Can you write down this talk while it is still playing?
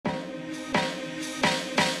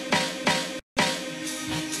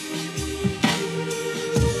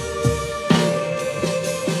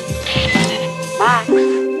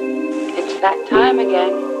that time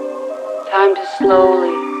again. Time to slowly,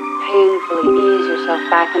 painfully ease yourself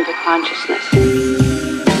back into consciousness.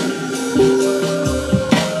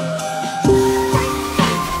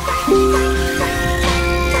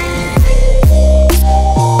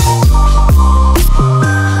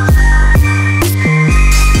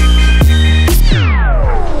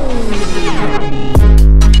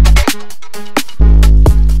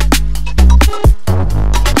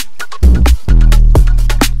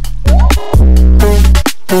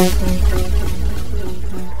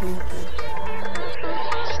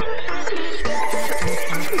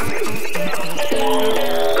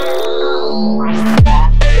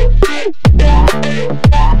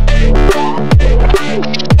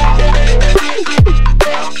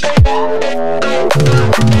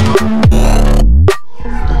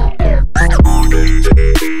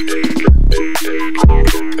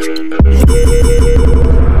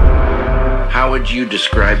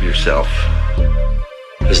 Describe yourself.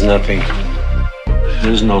 There's nothing.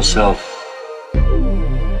 There's no self.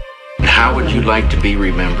 How would you like to be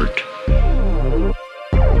remembered?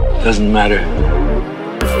 Doesn't matter.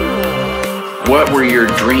 What were your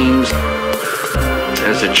dreams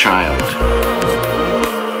as a child?